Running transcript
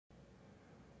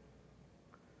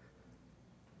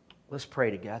Let's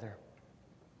pray together.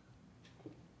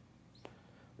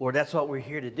 Lord, that's what we're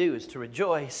here to do, is to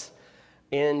rejoice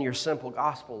in your simple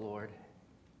gospel, Lord.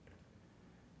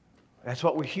 That's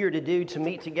what we're here to do, to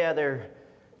meet together,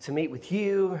 to meet with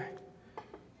you,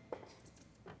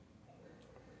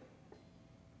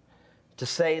 to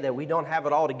say that we don't have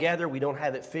it all together, we don't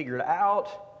have it figured out,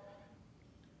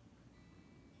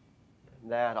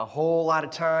 that a whole lot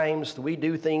of times we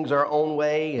do things our own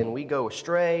way and we go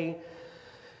astray.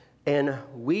 And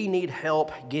we need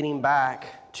help getting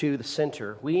back to the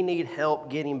center. We need help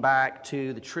getting back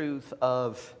to the truth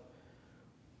of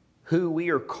who we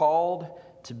are called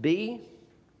to be,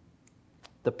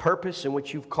 the purpose in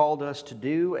which you've called us to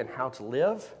do, and how to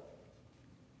live.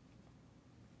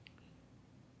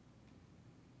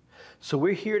 So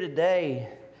we're here today,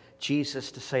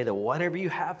 Jesus, to say that whatever you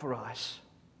have for us,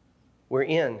 we're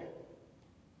in.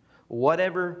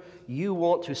 Whatever you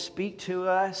want to speak to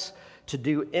us, to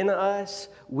do in us,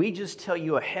 we just tell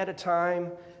you ahead of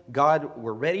time, God,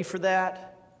 we're ready for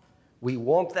that. We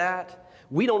want that.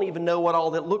 We don't even know what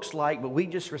all that looks like, but we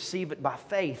just receive it by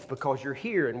faith because you're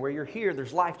here, and where you're here,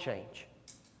 there's life change.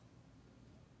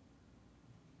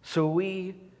 So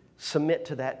we submit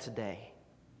to that today.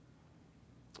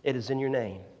 It is in your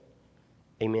name.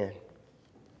 Amen.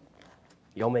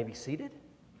 Y'all may be seated.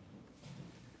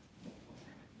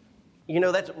 You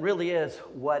know, that really is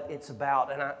what it's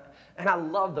about, and I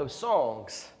love those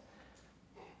songs.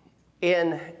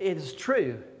 And it is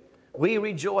true. We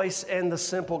rejoice in the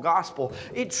simple gospel.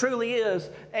 It truly is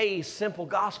a simple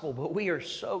gospel, but we are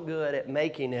so good at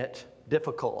making it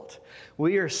difficult.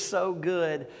 We are so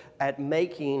good at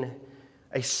making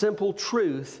a simple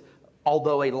truth,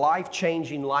 although a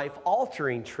life-changing,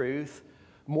 life-altering truth,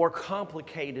 more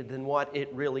complicated than what it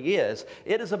really is.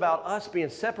 It is about us being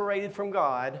separated from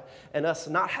God and us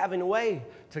not having a way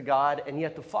to God, and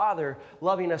yet the Father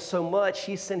loving us so much,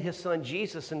 He sent His Son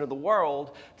Jesus into the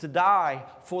world to die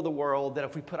for the world, that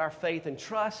if we put our faith and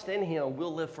trust in Him,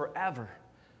 we'll live forever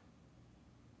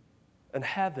in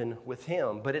heaven with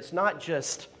Him. But it's not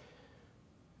just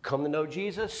come to know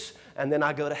Jesus and then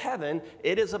I go to heaven.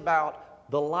 It is about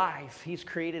the life He's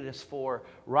created us for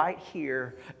right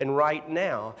here and right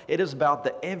now. It is about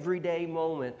the everyday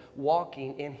moment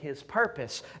walking in His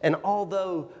purpose. And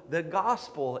although the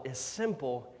gospel is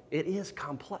simple, it is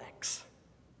complex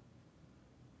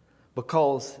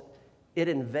because it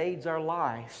invades our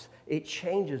lives, it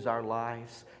changes our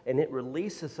lives, and it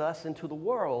releases us into the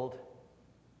world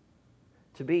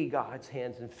to be God's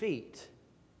hands and feet.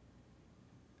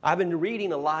 I've been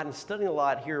reading a lot and studying a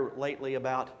lot here lately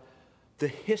about the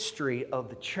history of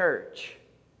the church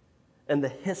and the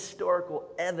historical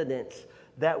evidence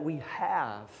that we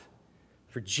have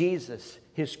for Jesus,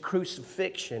 His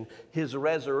crucifixion, His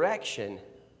resurrection.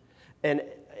 And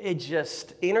it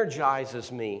just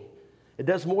energizes me. It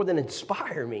does more than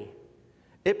inspire me.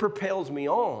 It propels me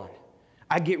on.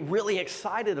 I get really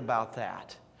excited about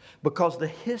that because the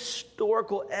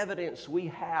historical evidence we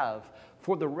have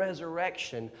for the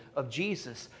resurrection of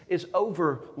Jesus is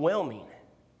overwhelming.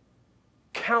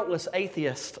 Countless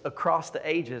atheists across the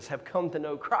ages have come to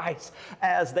know Christ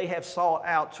as they have sought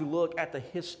out to look at the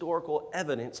historical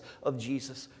evidence of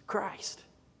Jesus Christ.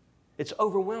 It's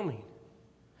overwhelming.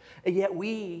 And yet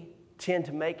we tend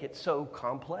to make it so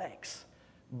complex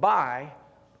by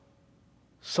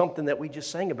something that we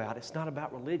just sang about. It's not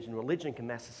about religion. Religion can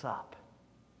mess us up.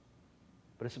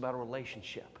 But it's about a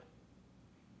relationship.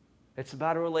 It's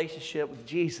about a relationship with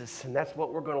Jesus, and that's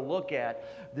what we're going to look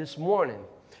at this morning.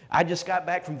 I just got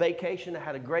back from vacation. I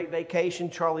had a great vacation,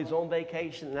 Charlie's on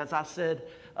vacation, and as I said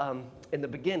in the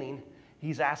beginning,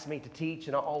 he's asked me to teach,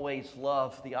 and I always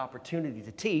love the opportunity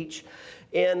to teach.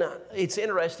 And it's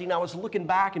interesting, I was looking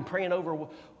back and praying over,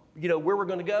 where we're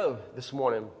going to go this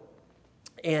morning.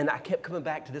 And I kept coming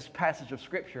back to this passage of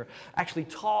Scripture. I actually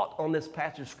taught on this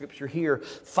passage of Scripture here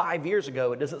 5 years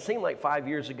ago. It doesn't seem like 5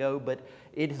 years ago, but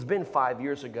it has been 5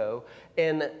 years ago.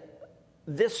 And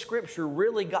this Scripture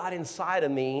really got inside of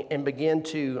me and began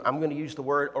to, I'm going to use the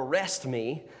word, arrest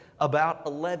me about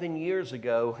 11 years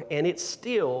ago. And it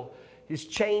still is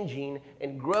changing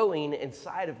and growing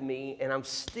inside of me. And I'm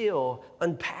still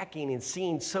unpacking and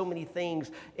seeing so many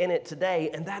things in it today.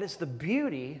 And that is the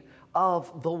beauty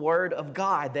of the Word of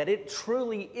God, that it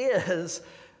truly is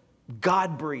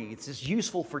God-breathed. It's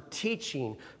useful for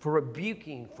teaching, for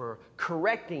rebuking, for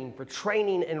correcting, for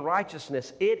training in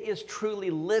righteousness. It is truly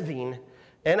living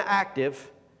and active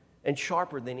and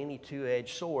sharper than any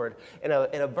two-edged sword. And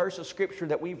a verse of Scripture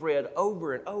that we've read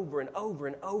over and over and over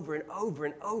and over and over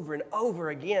and over and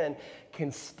over again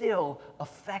can still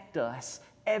affect us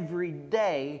every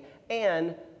day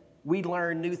and we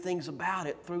learn new things about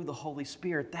it through the Holy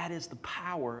Spirit. That is the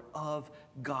power of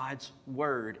God's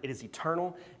Word. It is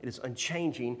eternal, it is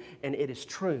unchanging, and it is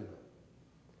true.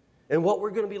 And what we're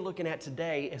going to be looking at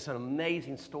today is an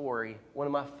amazing story, one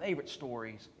of my favorite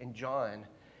stories in John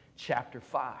chapter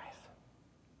 5.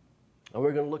 And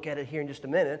we're going to look at it here in just a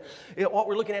minute. What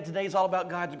we're looking at today is all about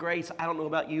God's grace. I don't know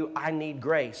about you, I need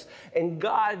grace. And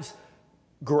God's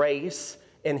grace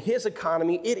and His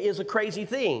economy, it is a crazy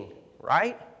thing,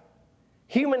 right?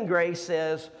 Human grace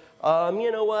says,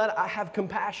 you know what, I have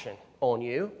compassion on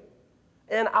you,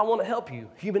 and I want to help you.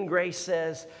 Human grace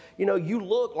says, you know, you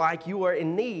look like you are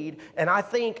in need, and I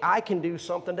think I can do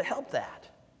something to help that.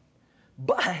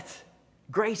 But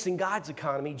grace in God's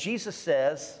economy, Jesus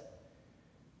says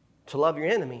to love your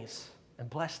enemies and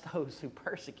bless those who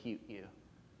persecute you.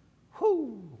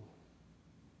 Whoo!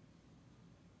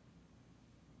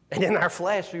 And in our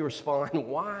flesh, we respond,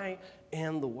 why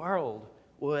in the world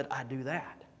would I do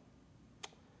that?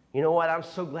 You know what? I'm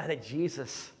so glad that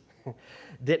Jesus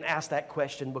didn't ask that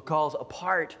question, because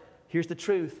here's the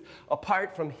truth,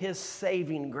 apart from His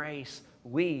saving grace,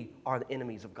 we are the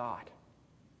enemies of God.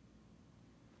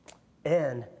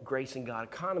 And grace in God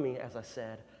economy, as I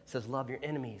said, says love your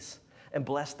enemies and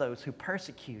bless those who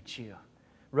persecute you.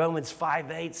 Romans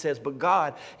 5:8 says, but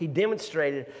God, He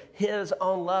demonstrated His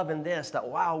own love in this, that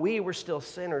while we were still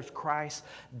sinners, Christ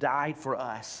died for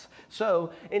us.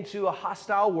 So into a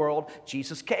hostile world,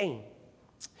 Jesus came.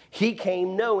 He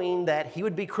came knowing that He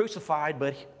would be crucified,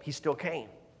 but He still came.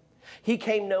 He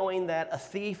came knowing that a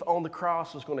thief on the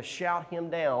cross was going to shout Him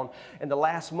down in the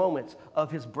last moments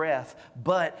of His breath,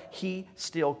 but He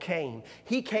still came.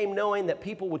 He came knowing that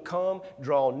people would come,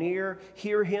 draw near,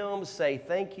 hear Him, say,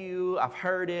 thank you, I've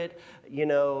heard it, you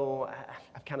know,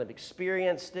 I've kind of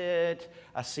experienced it,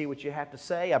 I see what you have to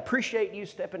say, I appreciate you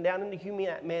stepping down into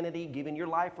humanity, giving your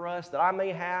life for us, that I may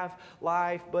have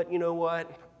life, but you know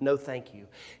what? No, thank you.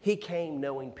 He came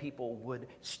knowing people would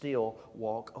still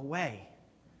walk away.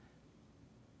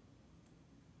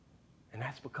 And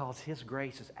that's because His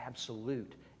grace is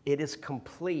absolute. It is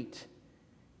complete.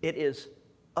 It is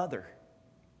other.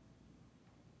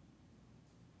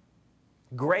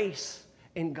 Grace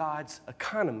in God's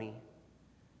economy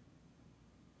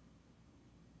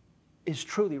is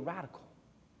truly radical.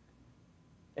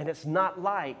 And it's not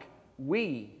like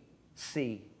we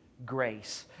see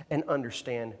grace and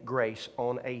understand grace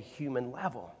on a human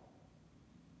level.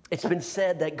 It's been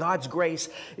said that God's grace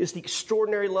is the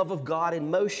extraordinary love of God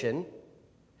in motion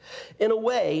in a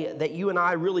way that you and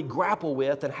I really grapple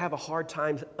with and have a hard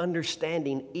time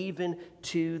understanding even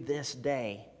to this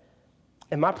day.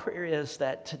 And my prayer is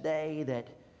that today that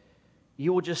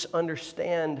you will just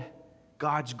understand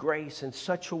God's grace in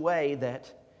such a way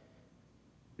that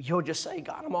you'll just say,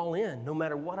 God, I'm all in. No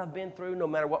matter what I've been through, no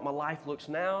matter what my life looks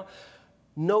now,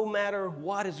 no matter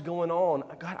what is going on,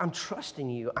 God, I'm trusting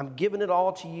you. I'm giving it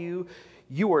all to you.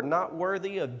 You are not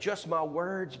worthy of just my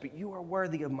words, but you are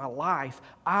worthy of my life.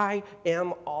 I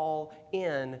am all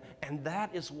in. And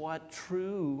that is what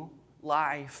true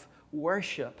life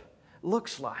worship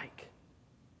looks like.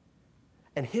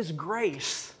 And His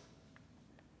grace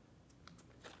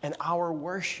and our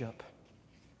worship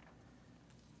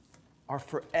are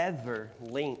forever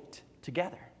linked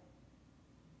together.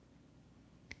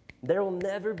 There will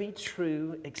never be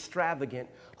true, extravagant,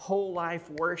 whole life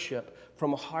worship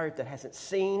from a heart that hasn't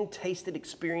seen, tasted,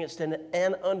 experienced,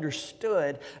 and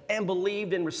understood and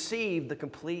believed and received the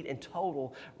complete and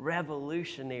total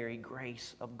revolutionary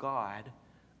grace of God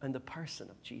in the person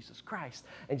of Jesus Christ.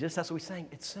 And just as we sang,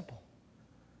 it's simple.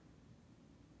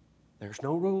 There's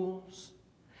no rules.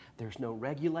 There's no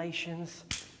regulations.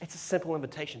 It's a simple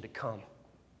invitation to come.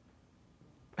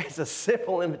 It's a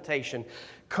simple invitation.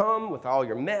 Come with all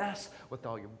your mess, with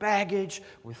all your baggage,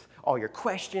 with all your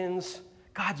questions.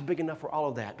 God's big enough for all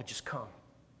of that, but just come.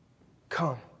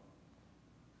 Come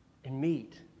and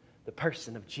meet the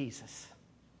person of Jesus.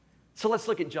 So let's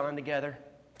look at John together.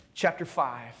 Chapter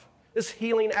 5. This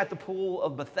healing at the pool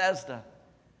of Bethesda.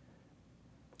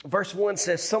 Verse 1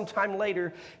 says, sometime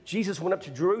later, Jesus went up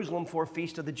to Jerusalem for a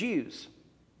feast of the Jews.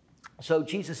 So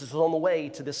Jesus is on the way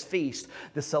to this feast,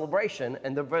 this celebration.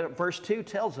 And verse 2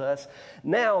 tells us,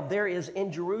 now there is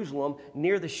in Jerusalem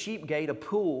near the sheep gate a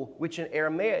pool, which in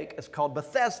Aramaic is called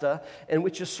Bethesda, and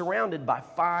which is surrounded by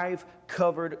 5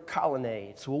 covered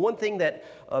colonnades. Well, one thing that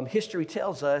history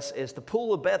tells us is the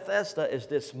pool of Bethesda is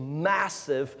this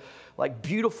massive, like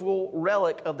beautiful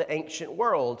relic of the ancient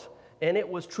world. And it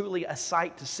was truly a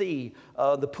sight to see.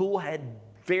 The pool had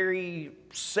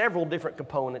several different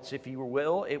components, if you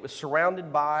will. It was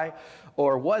surrounded by,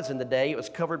 or was in the day, it was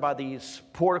covered by these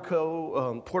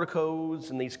porticos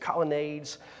and these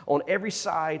colonnades on every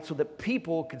side so that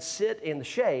people could sit in the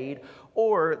shade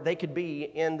or they could be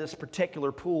in this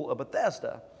particular pool of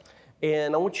Bethesda.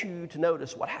 And I want you to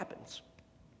notice what happens.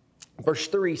 Verse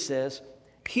 3 says,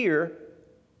 "Here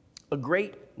a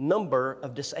great number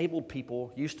of disabled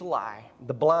people used to lie,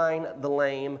 the blind, the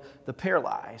lame, the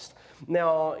paralyzed."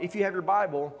 Now, if you have your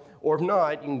Bible, or if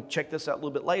not, you can check this out a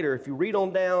little bit later. If you read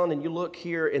on down and you look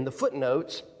here in the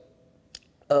footnotes,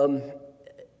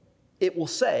 it will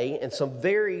say, and some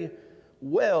very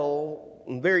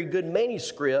good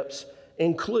manuscripts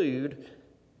include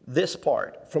this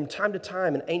part: "From time to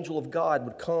time, an angel of God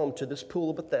would come to this pool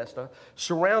of Bethesda,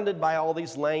 surrounded by all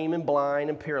these lame and blind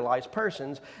and paralyzed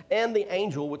persons, and the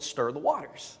angel would stir the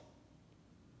waters."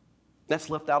 That's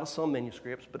left out of some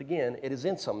manuscripts, but again, it is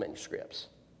in some manuscripts.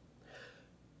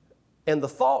 And the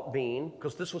thought being,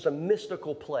 because this was a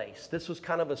mystical place, this was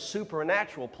kind of a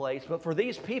supernatural place, but for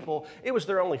these people, it was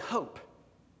their only hope.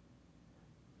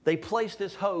 They placed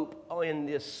this hope in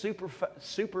this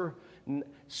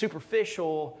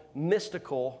superficial,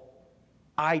 mystical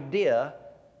idea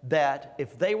that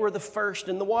if they were the first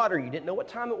in the water, you didn't know what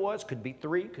time it was, could be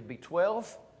 3, could be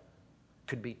 12,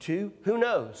 could be 2, who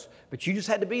knows? But you just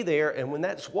had to be there, and when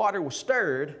that water was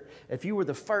stirred, if you were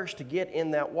the first to get in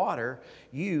that water,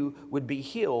 you would be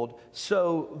healed.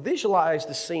 So visualize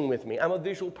the scene with me. I'm a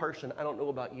visual person. I don't know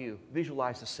about you.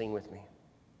 Visualize the scene with me.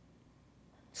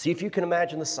 See if you can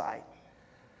imagine the sight.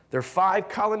 There are 5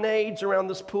 colonnades around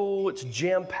this pool. It's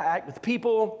jam-packed with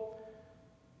people.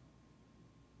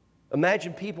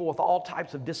 Imagine people with all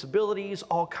types of disabilities,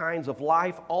 all kinds of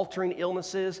life-altering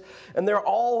illnesses, and they're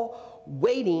all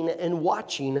waiting and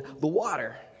watching the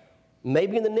water.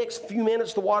 Maybe in the next few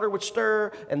minutes the water would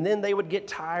stir, and then they would get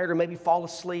tired or maybe fall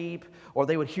asleep, or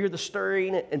they would hear the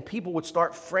stirring, and people would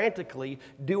start frantically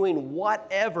doing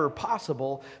whatever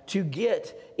possible to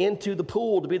get into the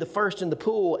pool, to be the first in the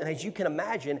pool. And as you can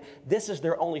imagine, this is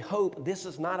their only hope. This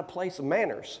is not a place of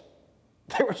manners.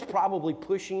 There was probably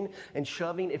pushing and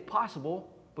shoving, if possible,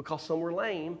 because some were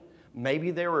lame. Maybe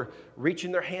they were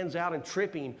reaching their hands out and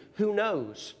tripping. Who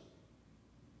knows?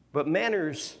 But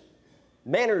manners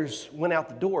went out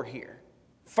the door here.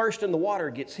 First in the water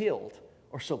gets healed,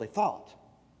 or so they thought.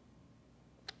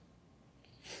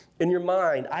 In your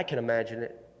mind, I can imagine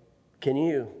it. Can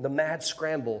you? The mad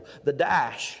scramble, the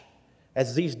dash,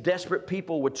 as these desperate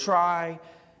people would try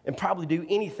and probably do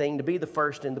anything to be the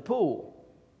first in the pool.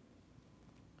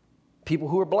 People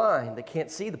who are blind, they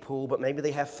can't see the pool, but maybe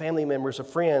they have family members or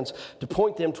friends to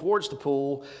point them towards the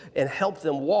pool and help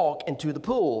them walk into the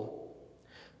pool.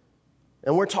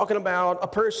 And we're talking about a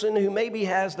person who maybe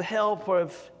has the help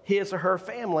of his or her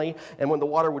family, and when the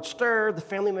water would stir, the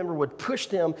family member would push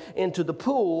them into the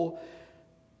pool,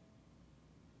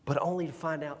 but only to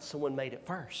find out someone made it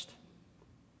first.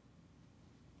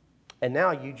 And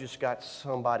now you just got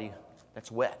somebody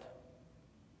that's wet.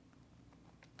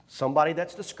 Somebody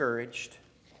that's discouraged,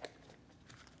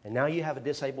 and now you have a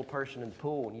disabled person in the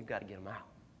pool, and you've got to get them out.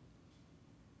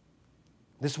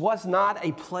 This was not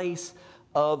a place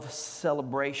of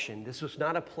celebration. This was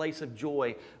not a place of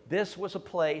joy. This was a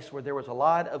place where there was a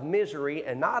lot of misery,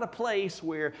 and not a place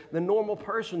where the normal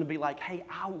person would be like, "Hey,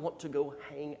 I want to go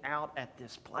hang out at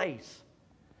this place."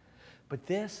 But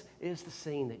this is the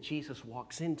scene that Jesus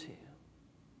walks into.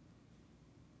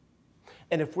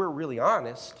 And if we're really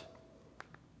honest,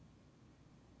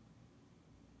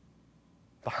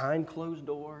 behind closed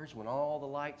doors, when all the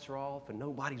lights are off and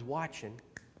nobody's watching,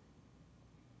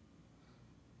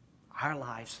 our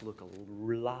lives look a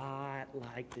lot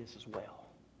like this as well.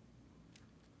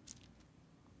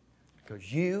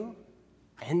 Because you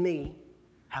and me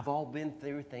have all been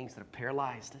through things that have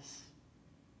paralyzed us.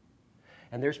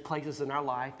 And there's places in our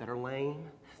life that are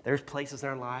lame. There's places in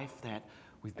our life that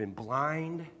we've been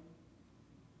blind.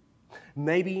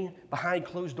 Maybe behind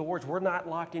closed doors, we're not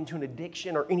locked into an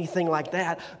addiction or anything like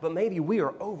that, but maybe we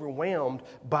are overwhelmed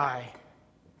by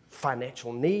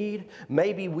financial need.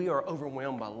 Maybe we are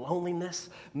overwhelmed by loneliness.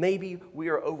 Maybe we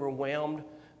are overwhelmed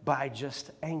by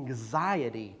just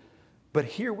anxiety. But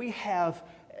here we have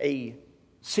a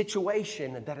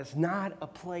situation that is not a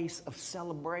place of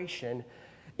celebration.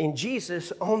 And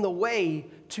Jesus, on the way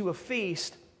to a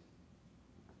feast,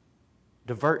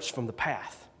 diverts from the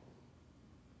path.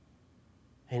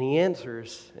 And he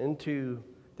enters into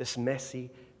this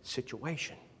messy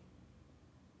situation.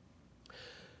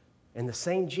 And the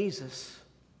same Jesus,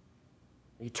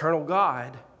 the eternal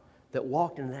God that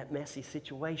walked in that messy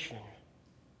situation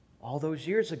all those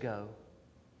years ago,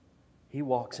 He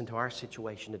walks into our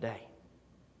situation today.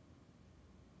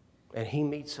 And He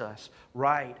meets us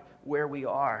right where we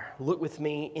are. Look with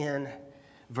me in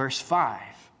verse 5.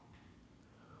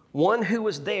 One who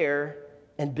was there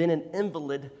and been an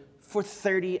invalid for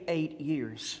 38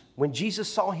 years. When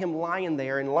Jesus saw him lying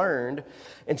there and learned,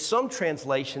 and some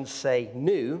translations say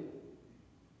knew,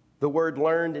 the word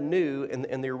learned and knew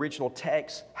in the original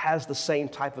text has the same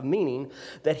type of meaning,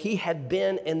 that he had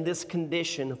been in this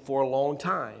condition for a long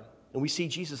time. And we see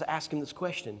Jesus ask him this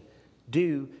question,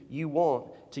 do you want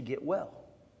to get well?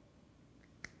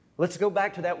 Let's go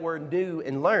back to that word do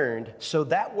and learned. So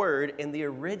that word in the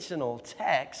original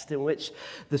text in which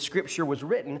the scripture was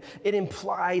written, it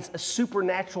implies a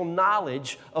supernatural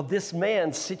knowledge of this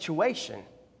man's situation.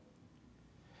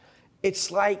 It's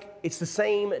the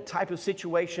same type of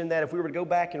situation that if we were to go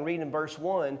back and read in verse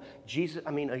 1,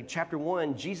 chapter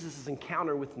 1, Jesus'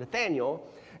 encounter with Nathanael,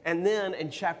 and then in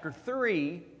chapter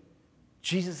 3,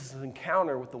 Jesus'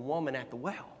 encounter with the woman at the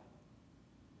well.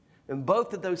 In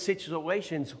both of those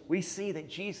situations, we see that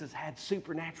Jesus had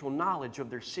supernatural knowledge of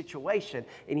their situation,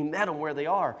 and He met them where they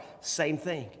are. Same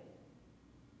thing.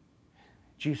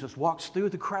 Jesus walks through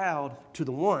the crowd to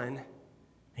the one.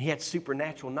 He had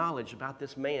supernatural knowledge about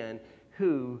this man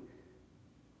who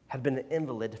had been an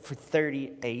invalid for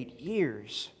 38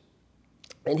 years.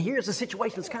 And here's a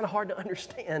situation that's kind of hard to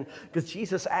understand because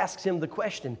Jesus asks him the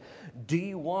question, do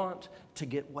you want to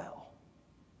get well?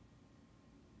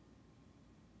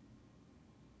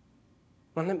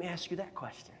 Well, let me ask you that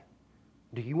question.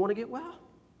 Do you want to get well?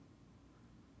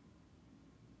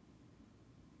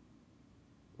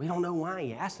 We don't know why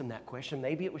he asked him that question.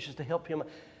 Maybe it was just to help him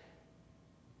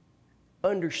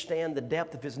understand the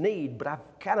depth of his need, but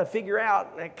I've kind of figured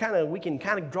out, we can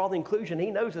kind of draw the conclusion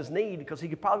he knows his need because he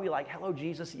could probably be like, hello,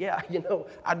 Jesus, yeah,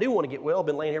 I do want to get well. I've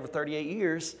been laying here for 38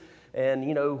 years and,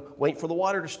 waiting for the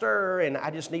water to stir, and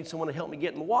I just need someone to help me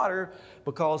get in the water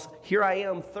because here I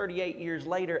am 38 years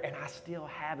later and I still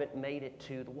haven't made it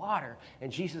to the water.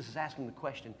 And Jesus is asking the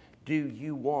question, do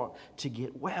you want to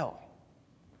get well?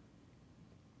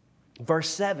 Verse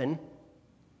 7,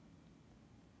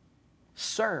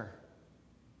 Sir,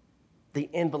 the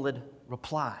invalid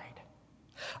replied,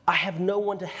 I have no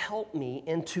one to help me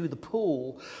into the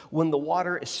pool when the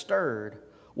water is stirred.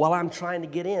 While I'm trying to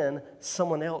get in,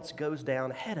 someone else goes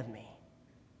down ahead of me.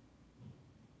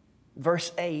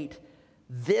 Verse 8,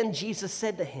 then Jesus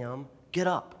said to him, get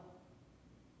up,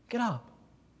 get up,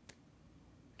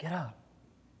 get up.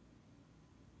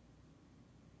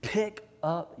 Pick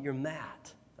up your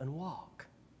mat and walk.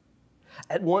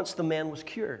 At once the man was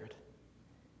cured.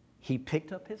 He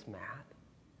picked up his mat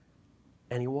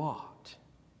and he walked.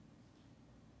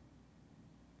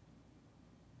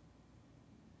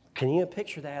 Can you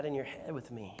picture that in your head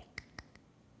with me?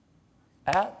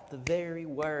 At the very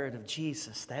word of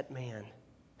Jesus, that man.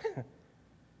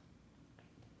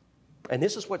 And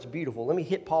this is what's beautiful. Let me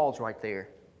hit pause right there.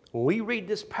 When we read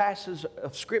this passage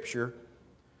of Scripture,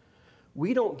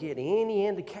 we don't get any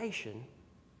indication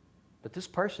that this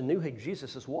person knew who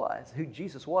Jesus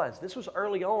was. This was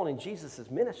early on in Jesus'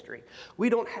 ministry. We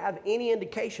don't have any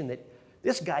indication that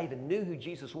this guy even knew who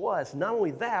Jesus was. Not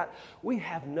only that, we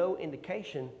have no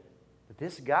indication that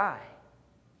this guy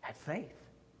had faith.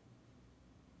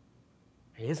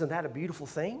 Isn't that a beautiful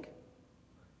thing?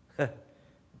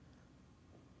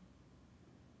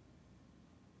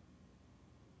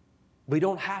 We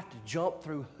don't have to jump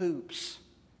through hoops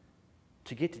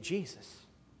to get to Jesus.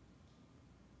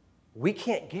 We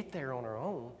can't get there on our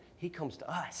own. He comes to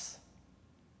us.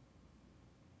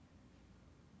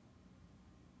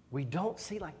 We don't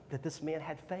see like that this man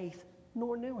had faith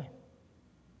nor knew him.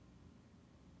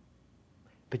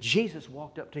 But Jesus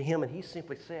walked up to him and he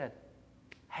simply said,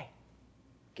 hey,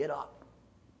 get up.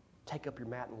 Take up your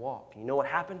mat and walk. You know what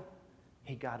happened?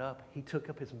 He got up. He took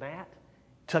up his mat,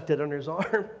 tucked it under his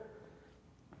arm,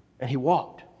 and he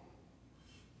walked.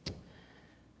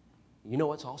 You know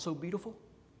what's also beautiful?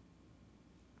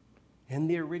 In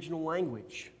the original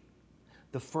language,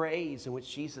 the phrase in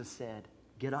which Jesus said,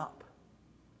 get up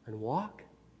and walk,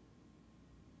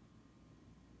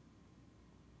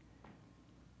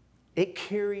 it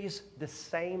carries the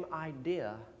same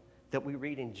idea that we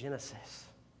read in Genesis,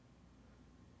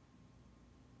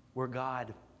 where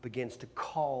God begins to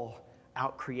call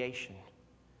out creation,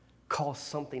 call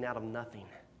something out of nothing.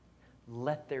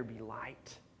 Let there be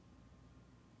light.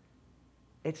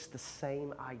 It's the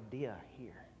same idea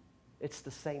here. It's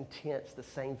the same tense, the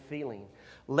same feeling.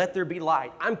 Let there be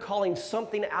light. I'm calling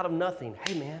something out of nothing.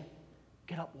 Hey, man,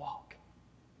 get up, walk.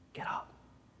 Get up,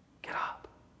 get up.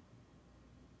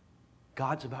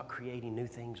 God's about creating new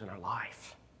things in our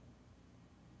life.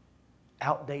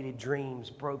 outdated dreams,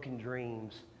 broken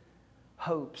dreams,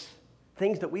 hopes,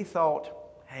 things that we thought,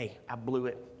 hey, I blew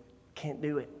it, can't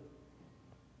do it.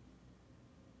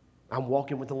 I'm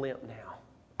walking with a limp now.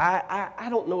 I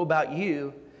don't know about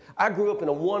you. I grew up in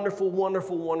a wonderful,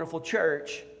 wonderful, wonderful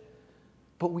church,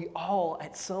 but we all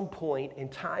at some point in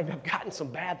time have gotten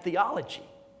some bad theology.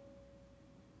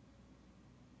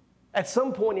 At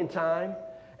some point in time,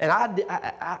 and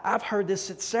I've heard this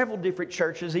at several different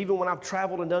churches, even when I've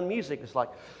traveled and done music, it's like,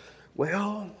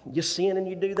 well, you sin and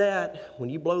you do that. When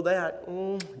you blow that,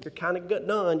 you're kind of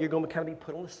done. You're going to kind of be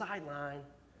put on the sideline.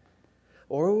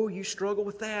 Or, oh, you struggle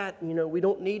with that. You know, we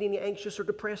don't need any anxious or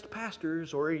depressed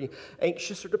pastors or any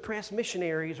anxious or depressed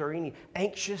missionaries or any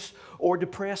anxious or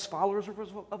depressed followers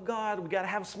of God. We've got to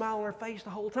have a smile on our face the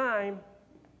whole time.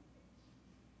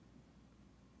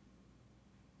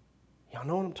 Y'all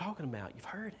know what I'm talking about. You've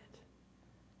heard it.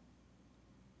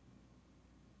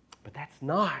 But that's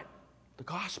not the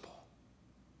gospel.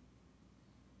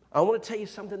 I want to tell you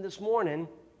something this morning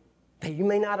that you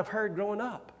may not have heard growing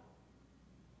up.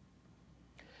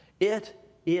 It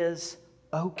is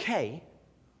okay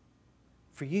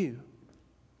for you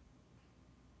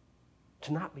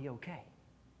to not be okay.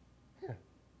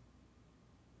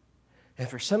 And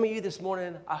for some of you this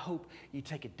morning, I hope you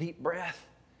take a deep breath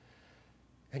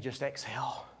and just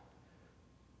exhale.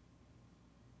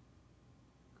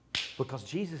 Because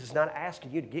Jesus is not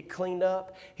asking you to get cleaned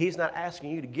up. He's not asking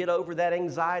you to get over that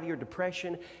anxiety or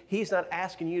depression. He's not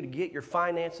asking you to get your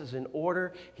finances in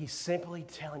order. He's simply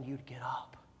telling you to get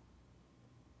up.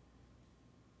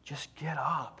 Just get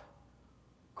up.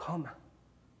 Come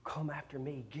after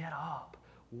me. Get up.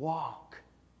 Walk.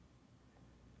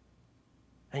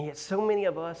 And yet so many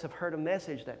of us have heard a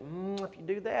message that, if you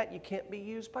do that, you can't be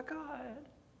used by God.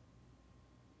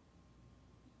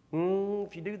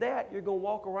 If you do that, you're going to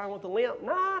walk around with a limp.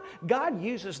 Nah, God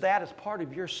uses that as part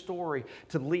of your story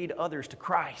to lead others to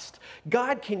Christ.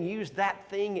 God can use that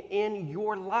thing in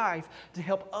your life to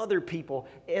help other people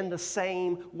in the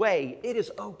same way. It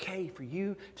is okay for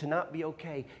you to not be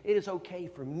okay. It is okay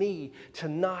for me to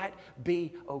not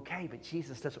be okay. But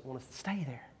Jesus doesn't want us to stay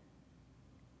there.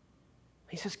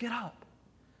 He says, get up.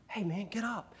 Hey, man, get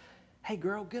up. Hey,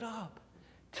 girl, get up.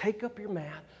 Take up your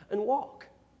mat and walk.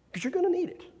 Because you're going to need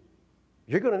it.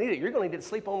 You're going to need it. You're going to need it to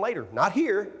sleep on later. Not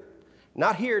here.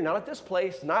 Not here. Not at this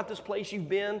place. Not this place you've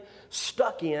been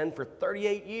stuck in for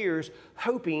 38 years,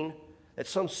 hoping that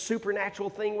some supernatural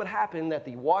thing would happen, that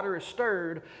the water is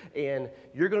stirred, and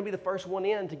you're going to be the first one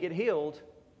in to get healed.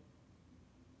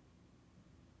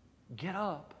 Get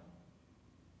up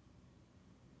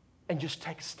and just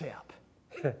take a step.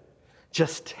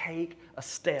 Just take a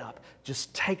step.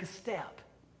 Just take a step.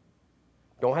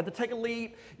 Don't have to take a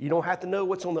leap. You don't have to know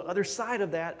what's on the other side of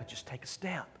that, but just take a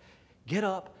step. Get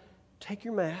up, take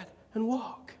your mat, and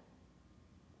walk.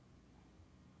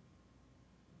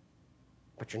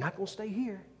 But you're not going to stay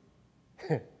here.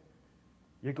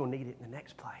 You're going to need it in the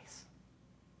next place.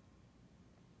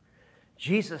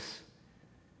 Jesus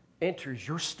enters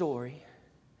your story,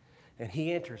 and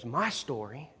he enters my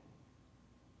story.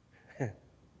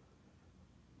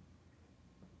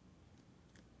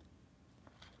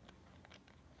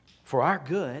 For our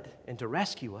good and to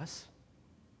rescue us,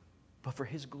 but for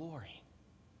his glory.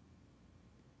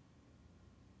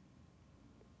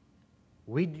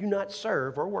 We do not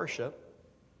serve or worship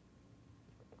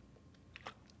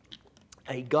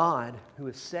a God who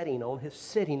is sitting on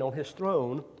his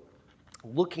throne,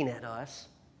 looking at us,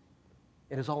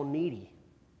 and is all needy.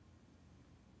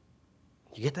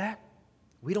 You get that?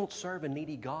 We don't serve a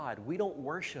needy God. We don't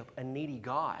worship a needy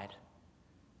God.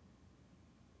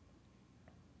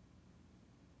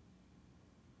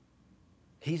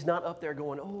 He's not up there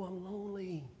going, oh, I'm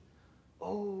lonely.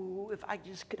 Oh, if I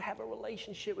just could have a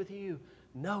relationship with you.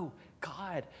 No,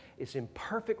 God is in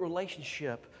perfect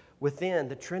relationship within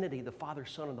the Trinity, the Father,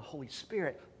 Son, and the Holy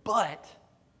Spirit. But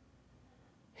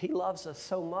he loves us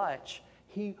so much,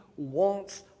 he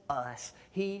wants us.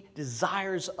 He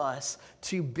desires us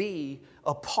to be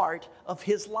a part of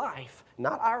his life.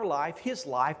 Not our life, his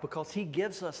life, because he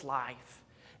gives us life.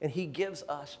 And he gives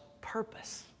us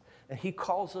purpose. And he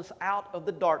calls us out of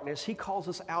the darkness. He calls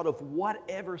us out of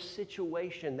whatever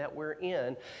situation that we're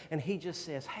in. And he just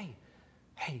says,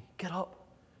 hey, get up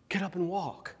and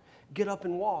walk. Get up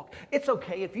and walk. It's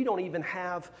okay if you don't even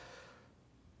have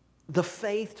the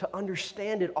faith to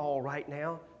understand it all right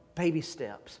now. Baby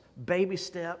steps, baby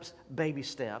steps, baby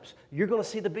steps. You're going to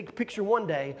see the big picture one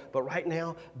day, but right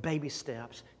now, baby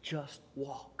steps. Just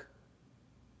walk.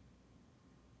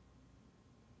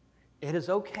 It is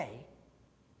okay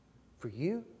for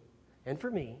you and for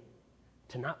me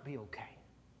to not be okay.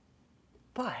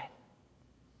 But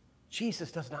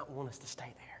Jesus does not want us to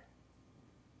stay there.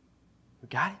 We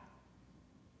got it?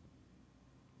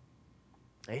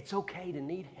 It's okay to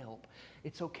need help.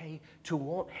 It's okay to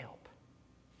want help.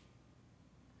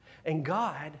 And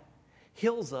God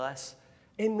heals us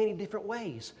in many different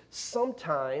ways.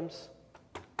 Sometimes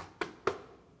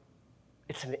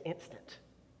it's an instant.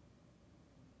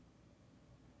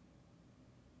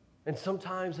 And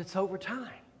sometimes it's over time.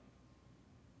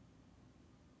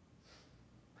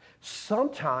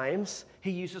 Sometimes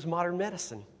He uses modern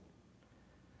medicine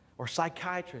or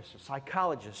psychiatrists or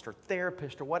psychologists or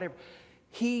therapists or whatever.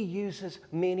 He uses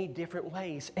many different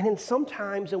ways. And then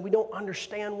sometimes, and we don't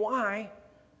understand why,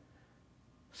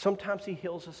 sometimes He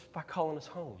heals us by calling us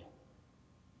home.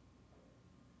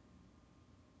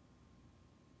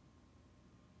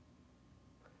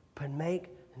 But make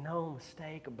no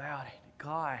mistake about it,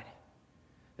 God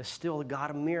is still the God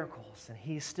of miracles, and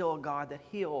He's still a God that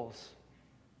heals.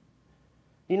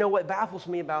 You know what baffles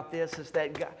me about this is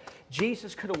that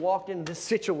Jesus could have walked into this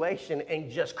situation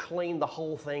and just cleaned the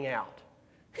whole thing out.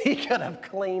 He could have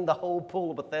cleaned the whole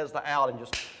pool of Bethesda out and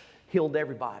just healed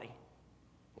everybody.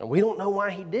 And we don't know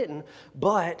why He didn't,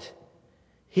 but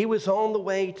He was on the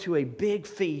way to a big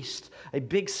feast, a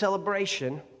big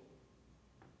celebration.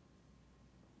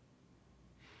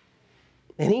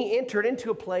 And He entered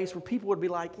into a place where people would be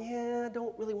like, yeah, I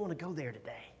don't really want to go there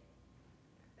today.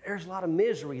 There's a lot of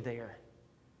misery there.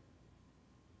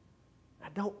 I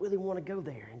don't really want to go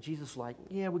there. And Jesus was like,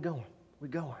 yeah, we're going. We're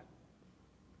going.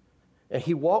 And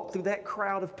He walked through that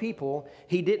crowd of people.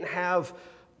 He didn't have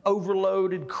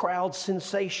overloaded crowd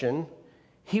sensation.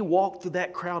 He walked through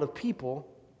that crowd of people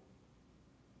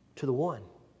to the one.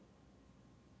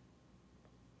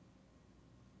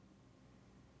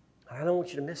 I don't want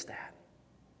you to miss that.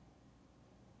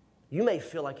 You may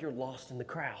feel like you're lost in the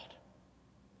crowd.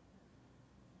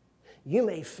 You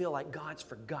may feel like God's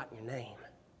forgotten your name.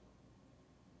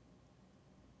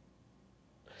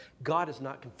 God is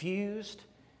not confused.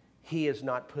 He is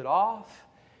not put off.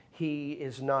 He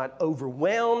is not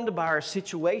overwhelmed by our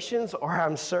situations or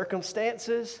our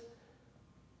circumstances.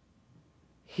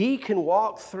 He can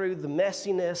walk through the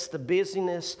messiness, the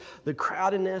busyness, the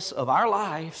crowdedness of our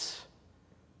lives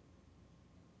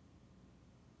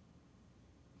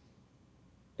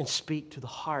and speak to the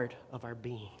heart of our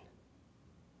being.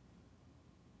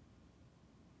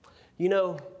 You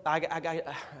know, I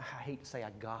hate to say I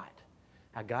got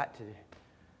to.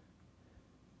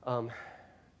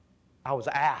 I was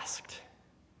asked,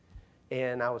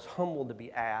 and I was humbled to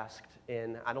be asked,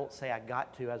 and I don't say I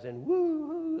got to, as in,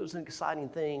 woo, it was an exciting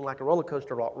thing, like a roller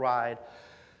coaster ride.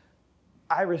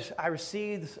 I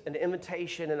received an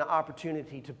invitation and an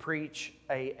opportunity to preach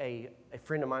a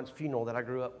friend of mine's funeral that I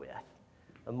grew up with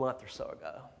a month or so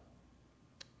ago.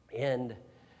 And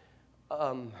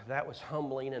that was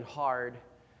humbling and hard,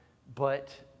 but,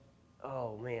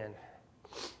 oh man,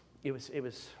 it was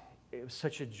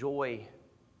such a joy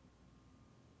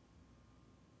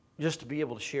just to be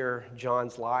able to share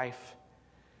John's life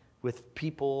with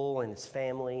people and his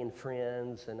family and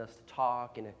friends, and us to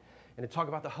talk and to talk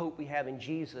about the hope we have in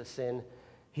Jesus. And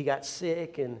he got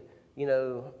sick, and you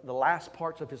know, the last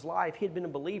parts of his life, he had been a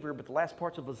believer, but the last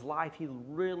parts of his life, he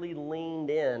really leaned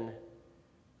in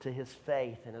to his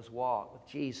faith and his walk with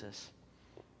Jesus.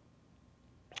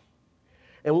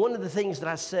 And one of the things that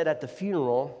I said at the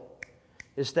funeral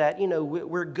is that, you know,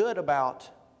 we're good about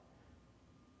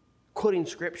quoting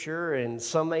Scripture, and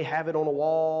some may have it on a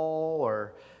wall,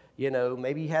 or, you know,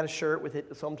 maybe you had a shirt with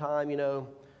it sometime, you know.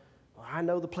 I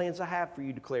know the plans I have for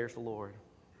you, declares the Lord.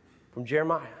 From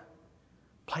Jeremiah.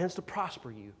 Plans to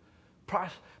prosper you.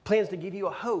 Plans to give you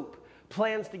a hope.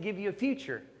 Plans to give you a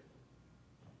future.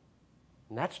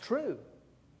 And that's true.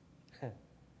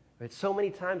 But so many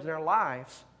times in our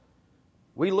lives,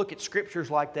 we look at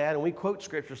scriptures like that, and we quote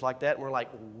scriptures like that, and we're like,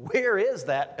 where is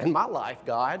that in my life,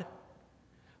 God?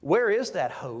 Where is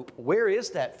that hope? Where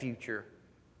is that future?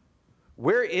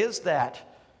 Where is that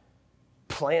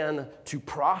plan to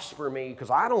prosper me? Because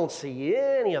I don't see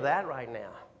any of that right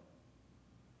now.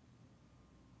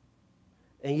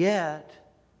 And yet,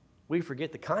 we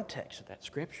forget the context of that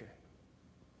scripture.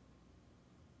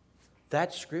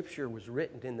 That scripture was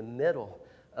written in the middle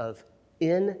of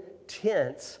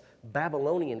intense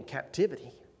Babylonian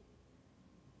captivity.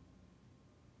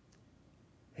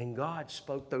 And God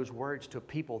spoke those words to a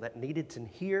people that needed to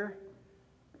hear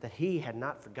that He had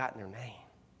not forgotten their name.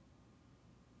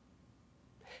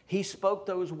 He spoke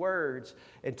those words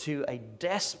into a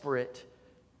desperate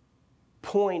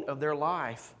point of their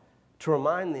life to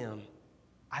remind them,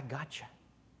 I got you.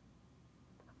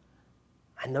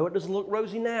 I know it doesn't look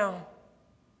rosy now,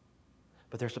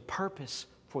 but there's a purpose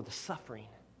for the suffering.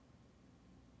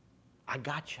 I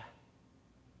got you.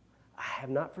 I have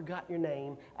not forgotten your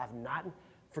name. I've not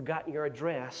forgotten your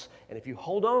address. And if you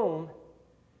hold on,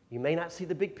 you may not see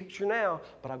the big picture now,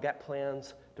 but I've got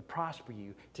plans to prosper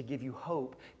you, to give you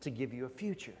hope, to give you a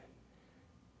future.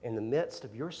 In the midst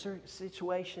of your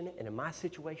situation and in my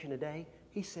situation today,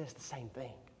 he says the same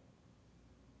thing.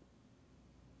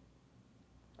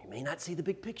 You may not see the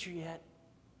big picture yet,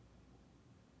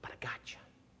 but I got you.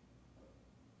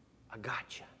 I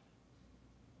got you.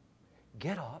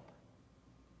 Get up,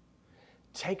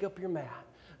 take up your mat,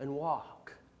 and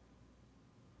walk.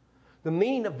 The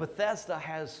meaning of Bethesda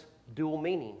has dual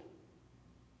meaning.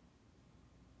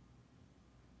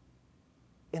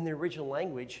 In the original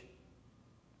language,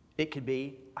 it could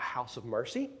be a house of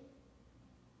mercy.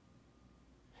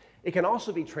 It can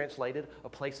also be translated a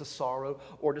place of sorrow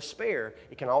or despair.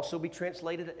 It can also be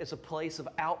translated as a place of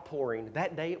outpouring.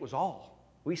 That day it was all.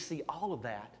 We see all of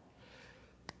that.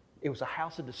 It was a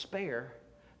house of despair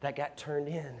that got turned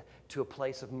into a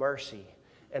place of mercy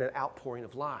and an outpouring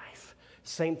of life.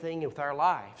 Same thing with our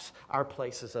lives. Our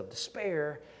places of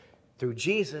despair through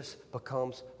Jesus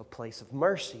becomes a place of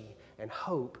mercy and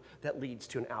hope that leads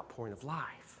to an outpouring of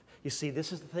life. You see,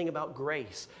 this is the thing about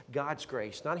grace, God's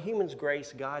grace. Not human's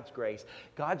grace, God's grace.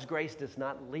 God's grace does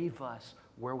not leave us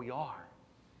where we are,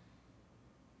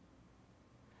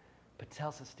 but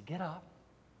tells us to get up,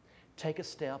 take a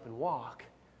step, and walk,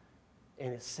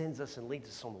 and it sends us and leads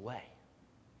us on the way.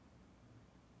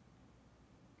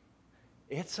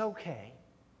 It's okay,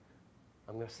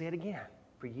 I'm going to say it again,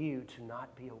 for you to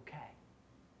not be okay.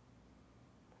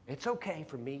 It's okay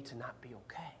for me to not be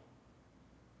okay.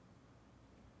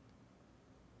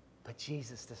 But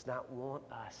Jesus does not want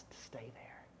us to stay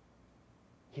there.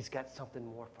 He's got something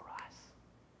more for us.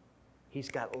 He's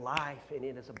got life, and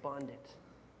it is abundant.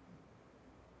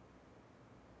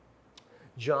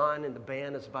 John and the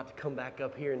band is about to come back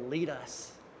up here and lead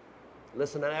us.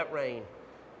 Listen to that rain.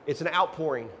 It's an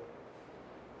outpouring.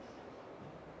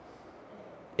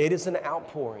 It is an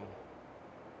outpouring.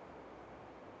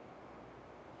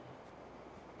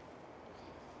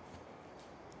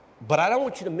 But I don't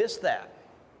want you to miss that.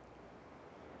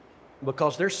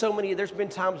 Because there's been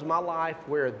times in my life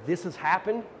where this has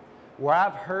happened, where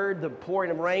I've heard the pouring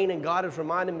of rain, and God has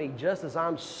reminded me just as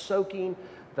I'm soaking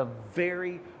the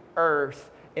very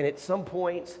earth, and at some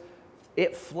points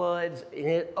it floods and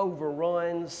it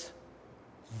overruns.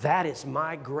 That is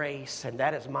my grace, and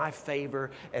that is my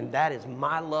favor, and that is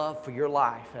my love for your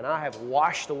life. And I have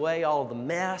washed away all of the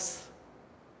mess,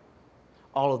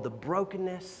 all of the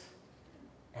brokenness,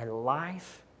 and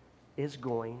life is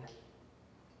going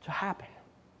to happen.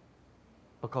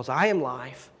 Because I am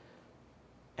life,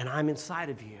 and I'm inside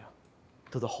of you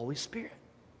through the Holy Spirit.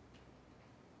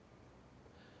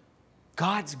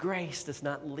 God's grace does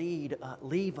not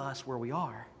leave us where we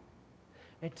are.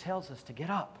 It tells us to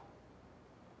get up.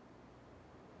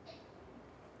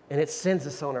 And it sends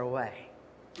us on our way.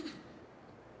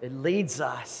 It leads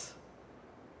us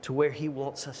to where He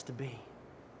wants us to be.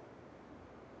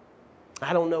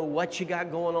 I don't know what you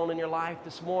got going on in your life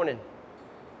this morning.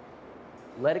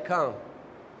 Let it come.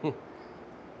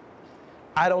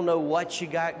 I don't know what you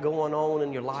got going on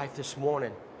in your life this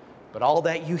morning, but all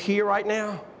that you hear right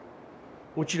now, I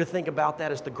want you to think about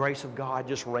that as the grace of God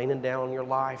just raining down on your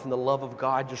life and the love of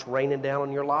God just raining down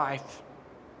on your life.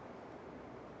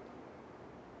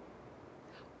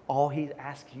 All He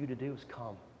asks you to do is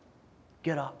come.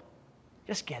 Get up.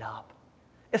 Just get up.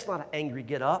 It's not an angry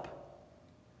get up.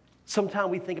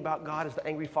 Sometimes we think about God as the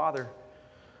angry father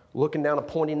looking down a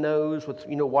pointy nose with,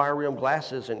 wire rim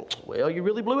glasses and, well, you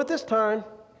really blew it this time.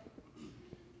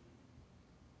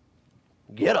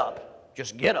 Get up.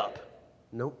 Just get up.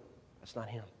 Nope, that's not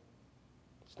Him.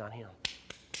 It's not Him.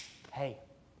 Hey,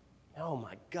 oh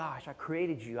my gosh, I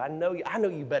created you. I know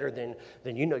you better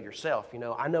than you know yourself.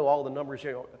 I know all the numbers,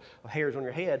 hairs on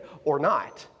your head or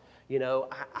not.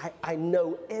 I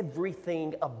know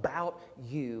everything about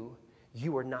you.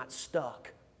 You are not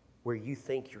stuck where you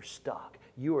think you're stuck.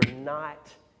 You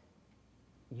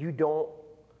don't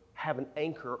have an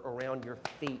anchor around your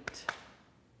feet.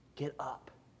 Get up.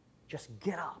 Just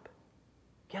get up.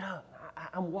 Get up.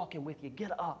 I'm walking with you.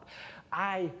 Get up.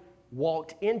 I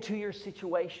walked into your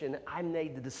situation. I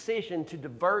made the decision to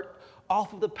divert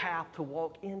off of the path to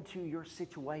walk into your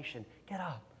situation. Get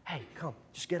up. Hey, come.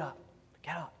 Just get up.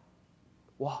 Get up.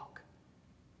 Walk.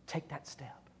 Take that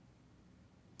step.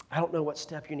 I don't know what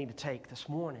step you need to take this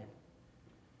morning.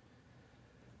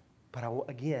 But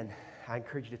I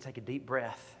encourage you to take a deep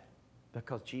breath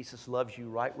because Jesus loves you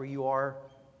right where you are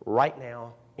right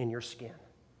now in your skin.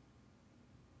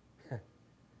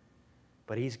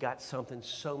 But He's got something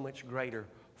so much greater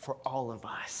for all of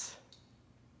us.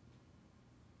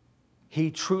 He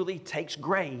truly takes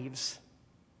graves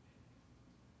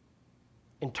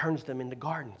and turns them into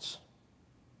gardens.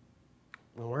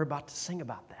 And we're about to sing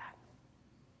about that.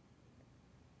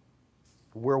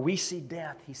 Where we see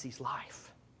death, He sees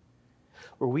life.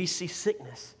 Where we see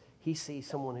sickness, He sees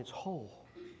someone who's whole.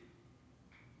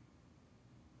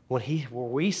 Where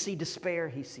we see despair,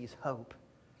 He sees hope.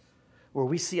 Where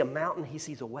we see a mountain, He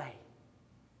sees a way.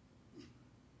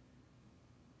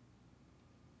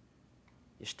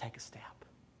 Just take a step.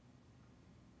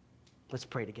 Let's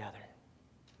pray together.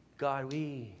 God,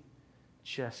 we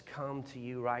just come to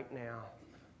You right now.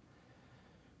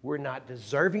 We're not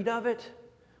deserving of it.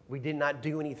 We did not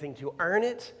do anything to earn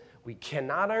it. We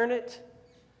cannot earn it.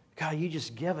 God, You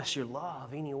just give us Your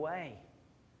love anyway.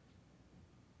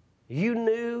 You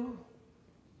knew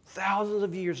thousands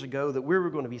of years ago that we were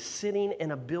going to be sitting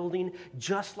in a building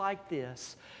just like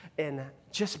this and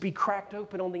just be cracked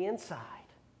open on the inside.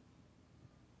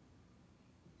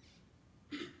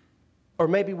 Or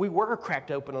maybe we were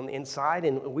cracked open on the inside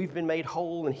and we've been made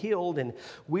whole and healed, and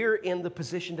we're in the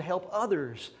position to help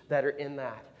others that are in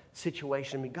that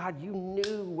situation. I mean, God, You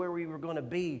knew where we were going to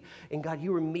be, and God,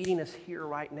 You were meeting us here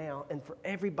right now. And for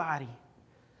everybody,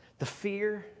 the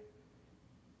fear,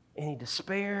 any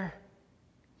despair,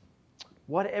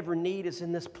 whatever need is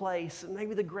in this place, and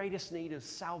maybe the greatest need is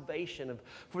salvation.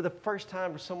 For the first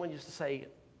time, for someone just to say,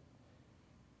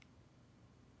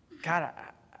 God,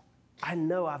 I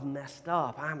know I've messed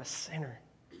up. I'm a sinner,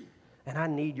 and I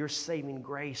need Your saving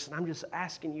grace. And I'm just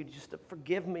asking You just to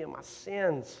forgive me of my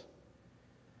sins.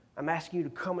 I'm asking You to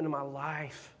come into my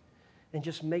life and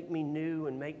just make me new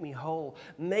and make me whole.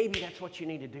 Maybe that's what you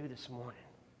need to do this morning.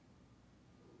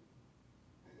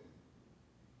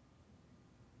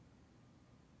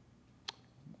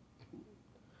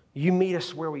 You meet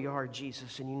us where we are,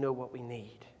 Jesus, and You know what we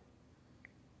need.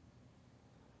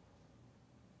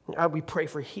 God, we pray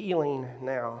for healing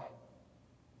now.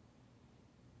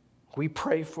 We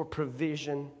pray for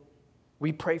provision.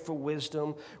 We pray for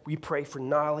wisdom. We pray for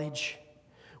knowledge.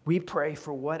 We pray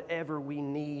for whatever we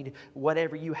need,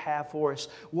 whatever You have for us,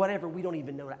 whatever we don't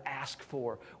even know to ask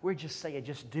for. We're just saying,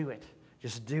 just do it.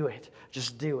 Just do it.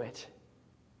 Just do it.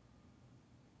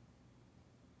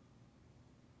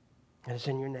 And it's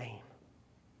in Your name.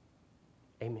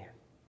 Amen.